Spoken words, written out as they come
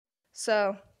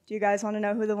So, do you guys want to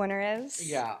know who the winner is?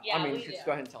 Yeah, I mean, just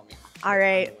go ahead and tell me. All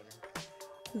right.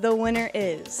 The winner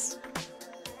is...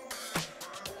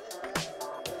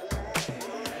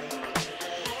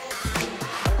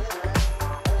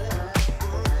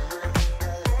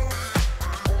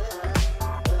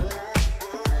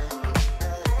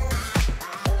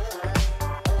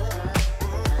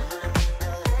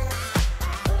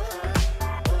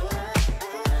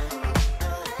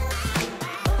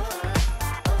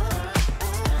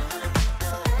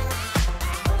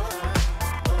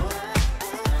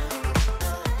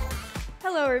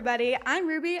 Hello everybody, I'm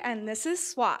Ruby and this is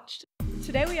Swatched.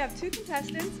 Today we have two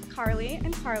contestants, Carly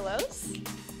and Carlos.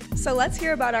 So let's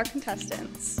hear about our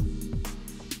contestants.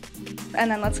 And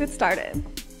then let's get started.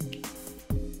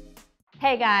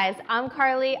 Hey guys, I'm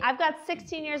Carly. I've got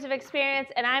 16 years of experience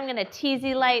and I'm gonna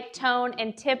teasy light, tone,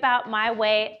 and tip out my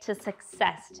way to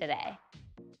success today.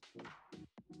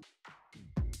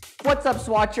 What's up,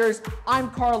 Swatchers?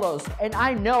 I'm Carlos, and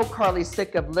I know Carly's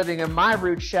sick of living in my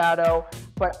root shadow,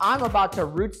 but I'm about to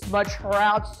root smudge her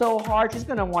out so hard, she's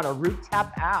gonna want to root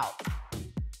tap out.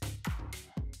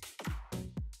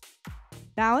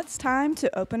 Now it's time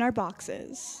to open our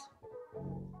boxes.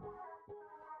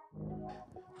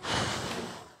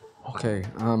 Okay,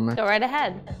 Go right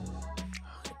ahead.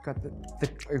 got the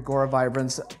Agora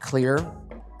Vibrance Clear,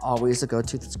 always a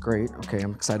go-to, that's great. Okay,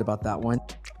 I'm excited about that one.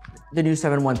 The new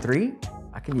 713,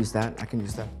 I can use that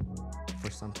for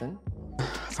something.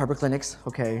 Fiber Clinics,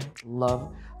 okay,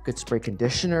 love good spray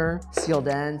conditioner, sealed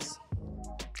ends.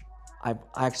 I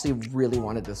actually really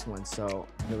wanted this one, so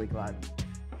I'm really glad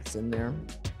it's in there.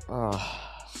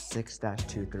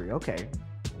 6-23, okay.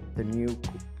 The new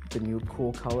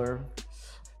cool color,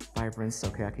 Vibrance,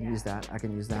 okay, I can use that,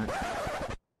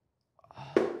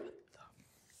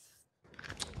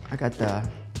 I got the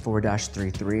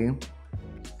 4-33.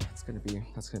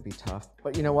 That's gonna be tough.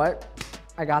 But you know what?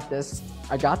 I got this.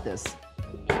 Yeah,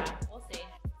 we'll see.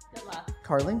 Good luck.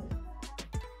 Carly?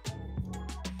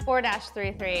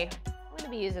 4-33. I'm gonna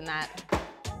be using that.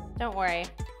 Don't worry.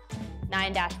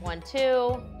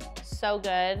 9-12. So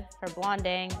good for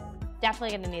blonding.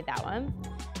 Definitely gonna need that one.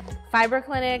 Fiber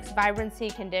Clinics Vibrancy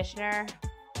Conditioner.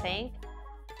 Thank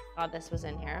God this was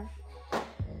in here.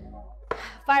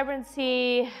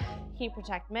 Vibrancy Heat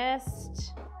Protect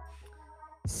Mist.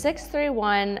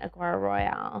 631 Agora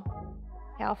Royale.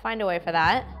 Okay, I'll find a way for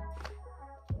that.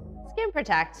 Skin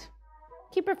Protect.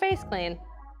 Keep your face clean.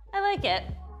 I like it.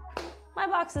 My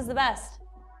box is the best.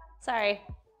 Sorry.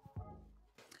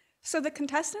 So the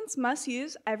contestants must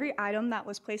use every item that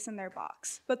was placed in their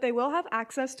box, but they will have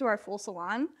access to our full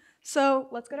salon. So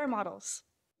let's get our models.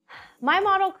 My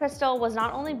model, Crystal, was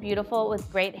not only beautiful with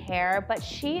great hair, but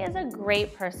she is a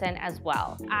great person as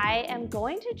well. I am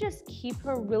going to just keep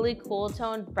her really cool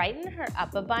toned, brighten her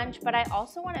up a bunch, but I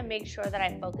also want to make sure that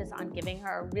I focus on giving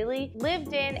her a really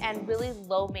lived in and really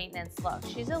low maintenance look.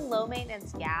 She's a low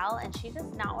maintenance gal and she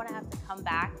does not want to have to come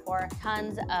back for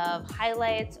tons of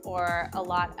highlights or a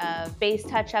lot of base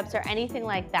touch-ups or anything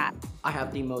like that. I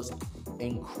have the most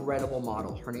incredible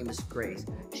model. Her name is Grace.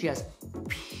 She has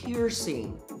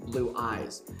piercing blue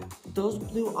eyes. Those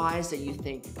blue eyes that you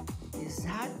think, is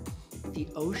that the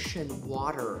ocean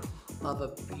water of a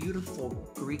beautiful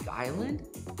Greek island?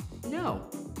 No,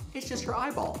 it's just her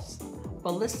eyeballs.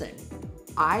 But listen,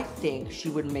 I think she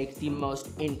would make the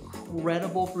most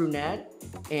incredible brunette,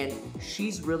 and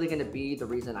she's really gonna be the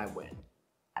reason I win.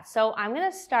 So I'm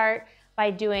gonna start by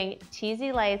doing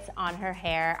teasy lights on her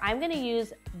hair. I'm gonna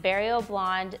use Vario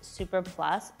Blonde Super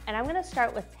Plus, and I'm gonna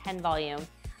start with 10 volume.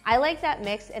 I like that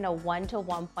mix in a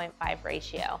 1:1.5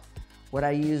 ratio. What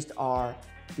I used are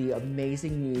the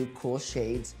amazing new cool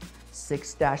shades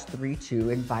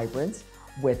 6-32 in Vibrance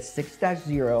with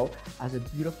 6-0 as a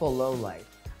beautiful low light.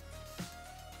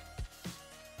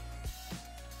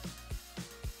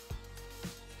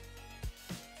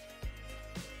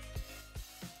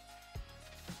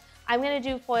 I'm gonna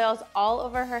do foils all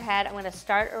over her head. I'm gonna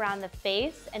start around the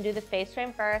face and do the face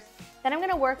frame first. Then I'm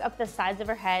gonna work up the sides of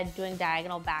her head doing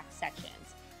diagonal back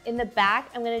sections. In the back,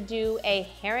 I'm gonna do a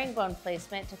herringbone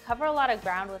placement to cover a lot of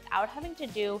ground without having to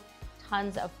do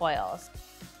tons of foils.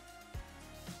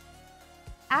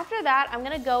 After that, I'm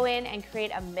gonna go in and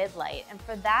create a mid-light. And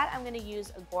for that, I'm gonna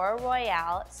use Agora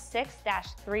Royale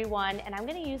 6-31, and I'm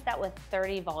gonna use that with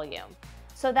 30 volume.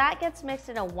 So that gets mixed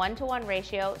in a 1:1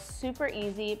 ratio, super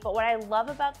easy. But what I love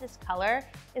about this color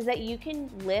is that you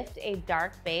can lift a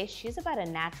dark base. She's about a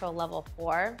natural level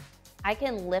 4. I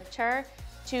can lift her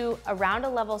to around a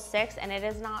level 6 and it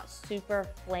is not super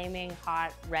flaming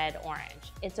hot red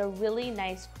orange. It's a really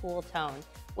nice cool tone,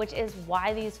 which is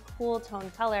why these cool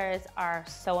tone colors are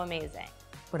so amazing.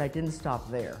 But I didn't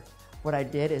stop there. What I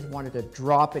did is wanted to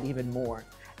drop it even more,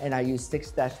 and I used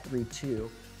 6-32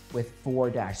 with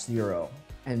 4-0,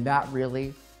 and that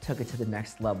really took it to the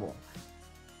next level.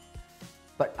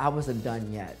 But I wasn't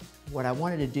done yet. What I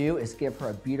wanted to do is give her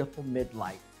a beautiful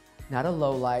mid-light. Not a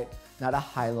low light, not a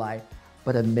highlight,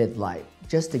 but a mid-light,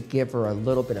 just to give her a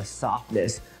little bit of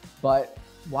softness. But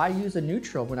why use a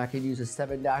neutral when I could use a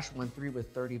 7-13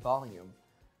 with 30 volume?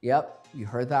 Yep, you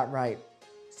heard that right,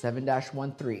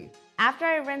 7-13. After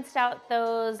I rinsed out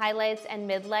those highlights and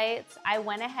mid-lights, I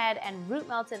went ahead and root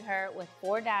melted her with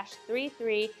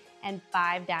 4-33 and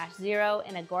 5-0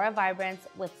 in Agora Vibrance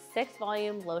with 6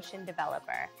 volume lotion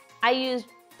developer. I used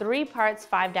 3 parts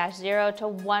 5-0 to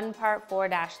 1 part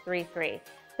 4-33.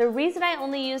 The reason I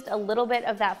only used a little bit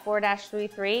of that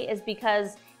 4-33 is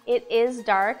because it is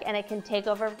dark and it can take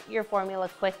over your formula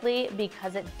quickly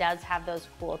because it does have those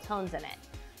cool tones in it.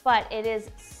 But it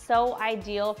is so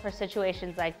ideal for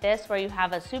situations like this where you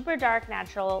have a super dark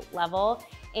natural level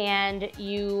and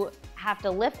you have to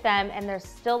lift them and there's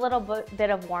still a little bit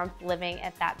of warmth living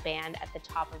at that band at the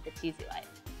top of the teasy light.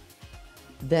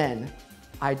 Then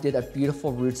I did a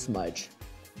beautiful root smudge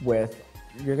with,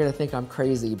 you're gonna think I'm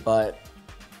crazy, but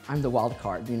I'm the wild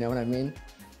card, you know what I mean?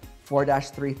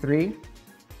 4-33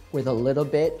 with a little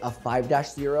bit of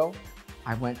 5-0,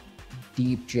 I went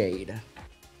deep jade.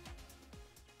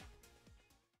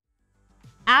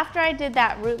 After I did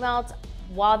that root melt,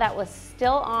 while that was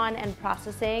still on and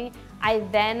processing, I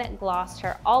then glossed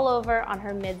her all over on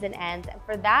her mids and ends. And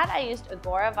for that, I used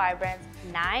Agora Vibrance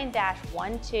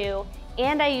 9-12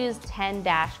 and I used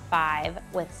 10-5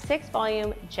 with 6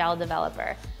 volume gel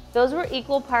developer. Those were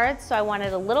equal parts, so I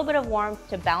wanted a little bit of warmth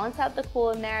to balance out the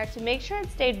cool in there to make sure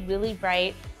it stayed really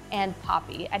bright and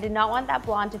poppy. I did not want that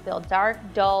blonde to feel dark,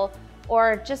 dull,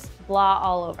 or just blah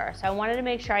all over. So I wanted to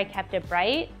make sure I kept it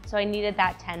bright, so I needed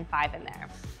that 10-5 in there.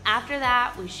 After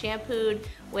that, we shampooed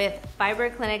with Fiber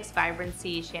Clinic's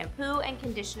Vibrancy shampoo and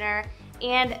conditioner,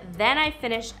 and then I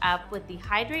finished up with the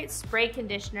Hydrate Spray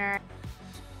Conditioner,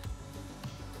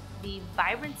 the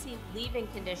Vibrancy Leave-In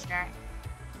Conditioner,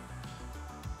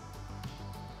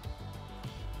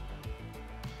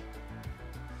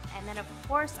 and then of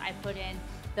course I put in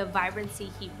the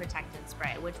Vibrancy Heat Protectant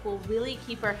Spray, which will really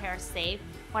keep her hair safe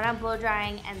when I'm blow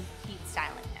drying and heat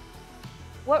styling it.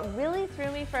 What really threw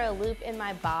me for a loop in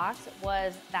my box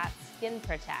was that Skin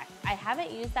Protect. I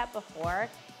haven't used that before,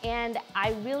 and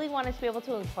I really wanted to be able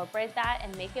to incorporate that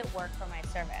and make it work for my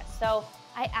service. So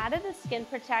I added the Skin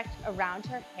Protect around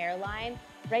her hairline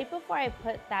right before I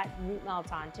put that root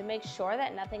melt on to make sure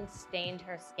that nothing stained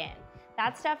her skin.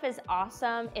 That stuff is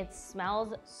awesome. It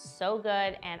smells so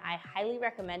good and I highly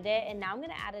recommend it. And now I'm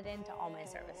gonna add it into all my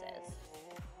services.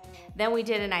 Then we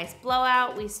did a nice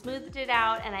blowout, we smoothed it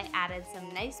out, and I added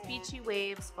some nice beachy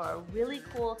waves for a really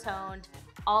cool toned,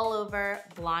 all over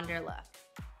blonder look.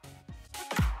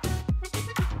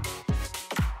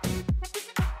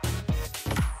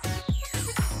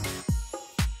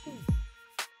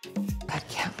 I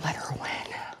can't let her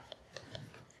win.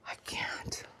 I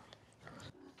can't.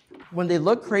 When they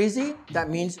look crazy, that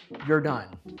means you're done.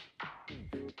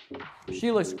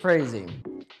 She looks crazy.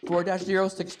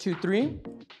 4-0623.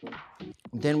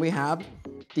 Then we have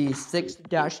the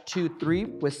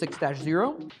 6-23 with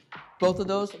 6-0. Both of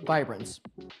those vibrance.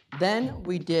 Then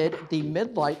we did the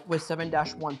mid-light with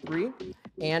 7-13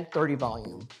 and 30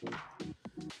 volume.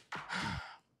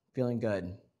 Feeling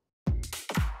good.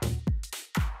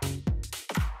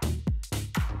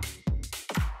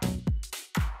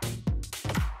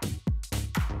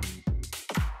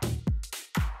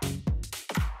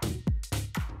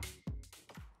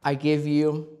 I give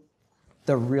you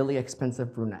the really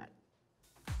expensive brunette.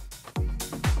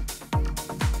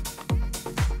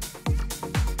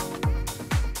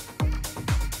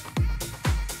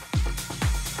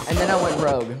 And then I went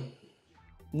rogue.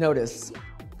 Notice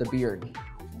the beard.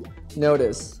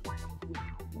 Notice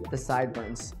the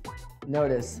sideburns.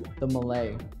 Notice the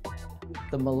Malay.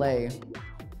 The Malay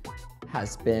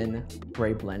has been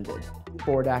gray blended.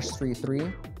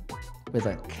 4-33 with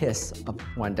a kiss of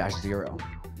 1-0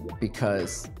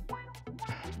 because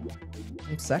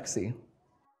I'm sexy.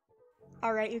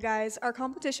 All right, you guys, our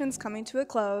competition's coming to a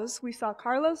close. We saw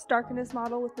Carlos darken his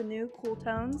model with the new cool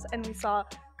tones, and we saw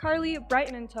Carly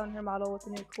brighten and tone her model with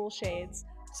the new cool shades.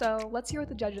 So let's hear what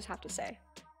the judges have to say.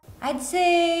 I'd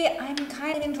say I'm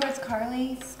kind of leaning towards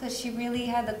Carly's because she really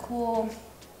had the cool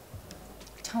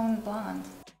toned blonde.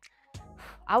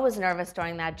 I was nervous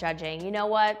during that judging. You know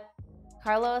what?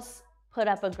 Carlos put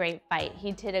up a great fight.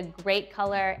 He did a great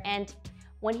color, and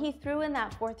when he threw in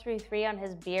that 4-3-3 on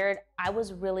his beard, I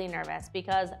was really nervous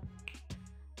because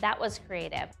that was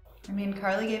creative. I mean,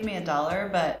 Carly gave me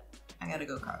 $1, but I gotta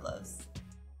go Carlos.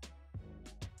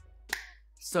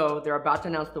 So they're about to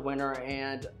announce the winner,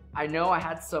 and I know I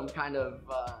had some kind of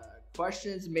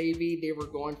questions. Maybe they were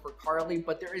going for Carly,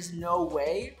 but there is no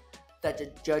way that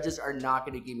the judges are not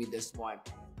going to give me this one.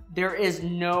 There is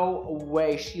no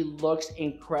way. She looks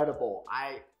incredible.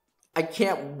 I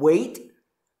can't wait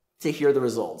to hear the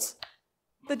results.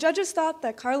 The judges thought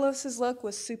that Carlos's look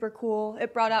was super cool.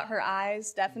 It brought out her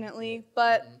eyes, definitely,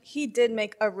 but he did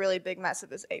make a really big mess of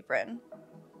his apron.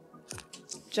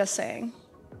 Just saying.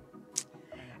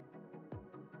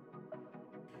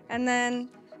 And then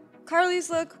Carly's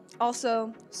look,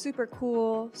 also super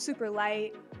cool, super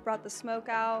light, brought the smoke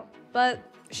out, but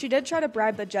she did try to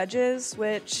bribe the judges,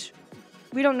 which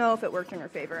we don't know if it worked in her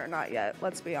favor or not yet,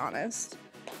 let's be honest.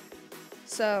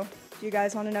 So, do you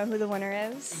guys want to know who the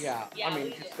winner is? Yeah, I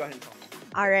mean, just go ahead and tell me.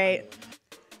 All right,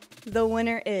 the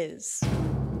winner is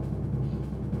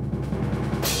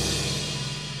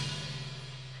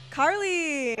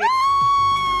Carly!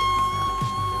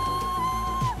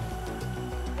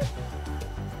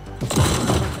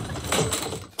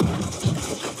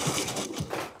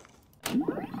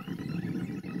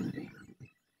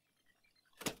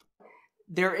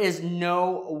 There is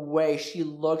no way. She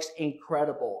looks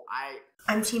incredible.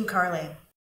 I'm Team Carly.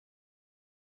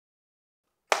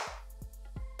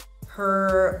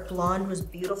 Her blonde was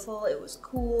beautiful. It was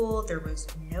cool. There was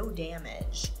no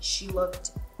damage. She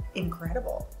looked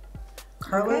incredible.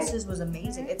 Carlos's was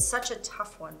amazing. It's such a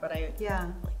tough one, but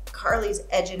Carly's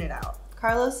edging it out.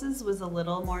 Carlos's was a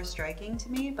little more striking to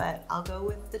me, but I'll go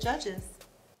with the judges.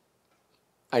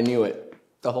 I knew it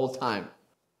the whole time.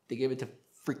 They gave it to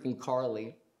freaking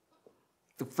Carly.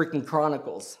 The freaking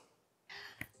Chronicles.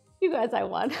 You guys, I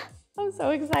won. I'm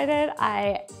so excited.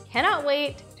 I cannot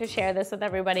wait to share this with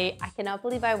everybody. I cannot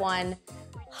believe I won.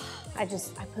 I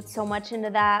put so much into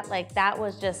that. Like,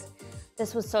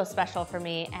 this was so special for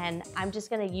me, and I'm just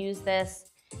gonna use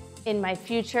this in my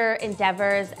future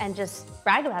endeavors and just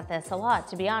brag about this a lot,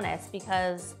 to be honest,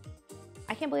 because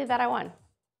I can't believe that I won.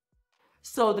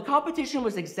 So the competition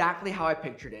was exactly how I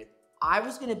pictured it. I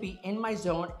was gonna be in my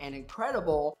zone and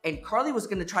incredible, and Carly was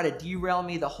gonna try to derail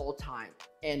me the whole time.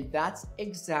 And that's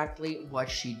exactly what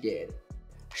she did.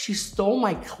 She stole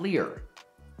my clear.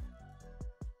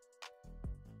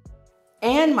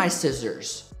 And my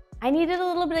scissors. I needed a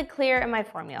little bit of clear in my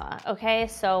formula, okay?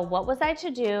 So what was I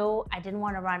to do? I didn't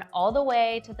want to run all the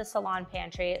way to the salon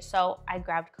pantry, so I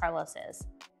grabbed Carlos's.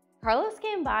 Carlos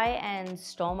came by and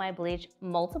stole my bleach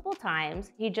multiple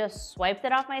times. He just swiped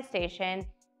it off my station,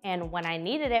 and when I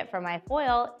needed it for my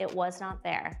foil, it was not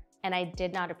there. And I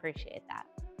did not appreciate that.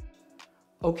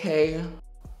 Okay,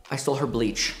 I stole her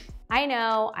bleach. I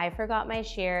know, I forgot my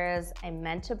shears. I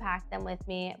meant to pack them with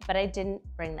me, but I didn't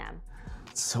bring them.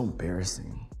 It's so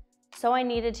embarrassing. So I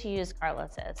needed to use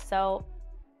Carlos's. So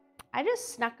I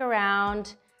just snuck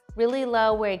around really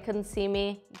low where he couldn't see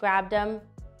me, grabbed him.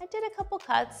 I did a couple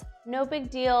cuts, no big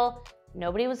deal.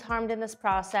 Nobody was harmed in this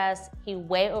process. He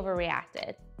way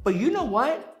overreacted. But you know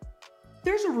what?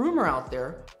 There's a rumor out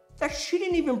there that she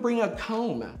didn't even bring a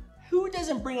comb. Who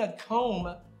doesn't bring a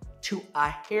comb to a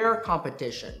hair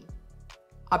competition?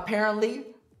 Apparently,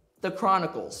 the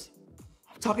Chronicles.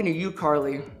 I'm talking to you,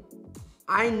 Carly.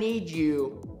 I need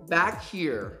you back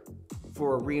here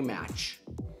for a rematch.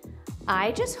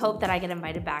 I just hope that I get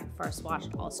invited back for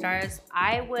Swatched All-Stars.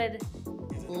 I would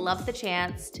love the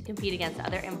chance to compete against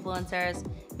other influencers.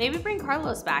 Maybe bring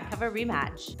Carlos back, have a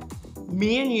rematch.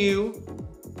 Me and you,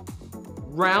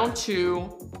 round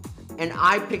 2, and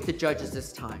I pick the judges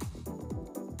this time.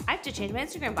 I have to change my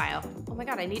Instagram bio. Oh my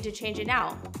God, I need to change it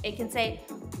now. It can say,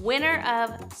 winner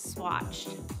of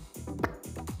Swatched.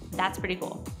 That's pretty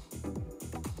cool.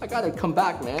 I gotta come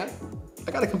back, man.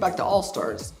 I gotta come back to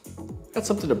All-Stars. Got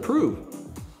something to prove.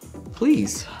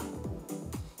 Please.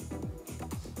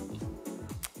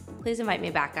 Please invite me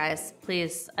back, guys.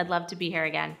 Please, I'd love to be here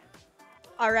again.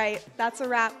 All right, that's a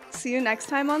wrap. See you next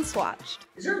time on Swatched.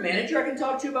 Is there a manager I can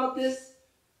talk to about this?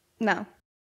 No.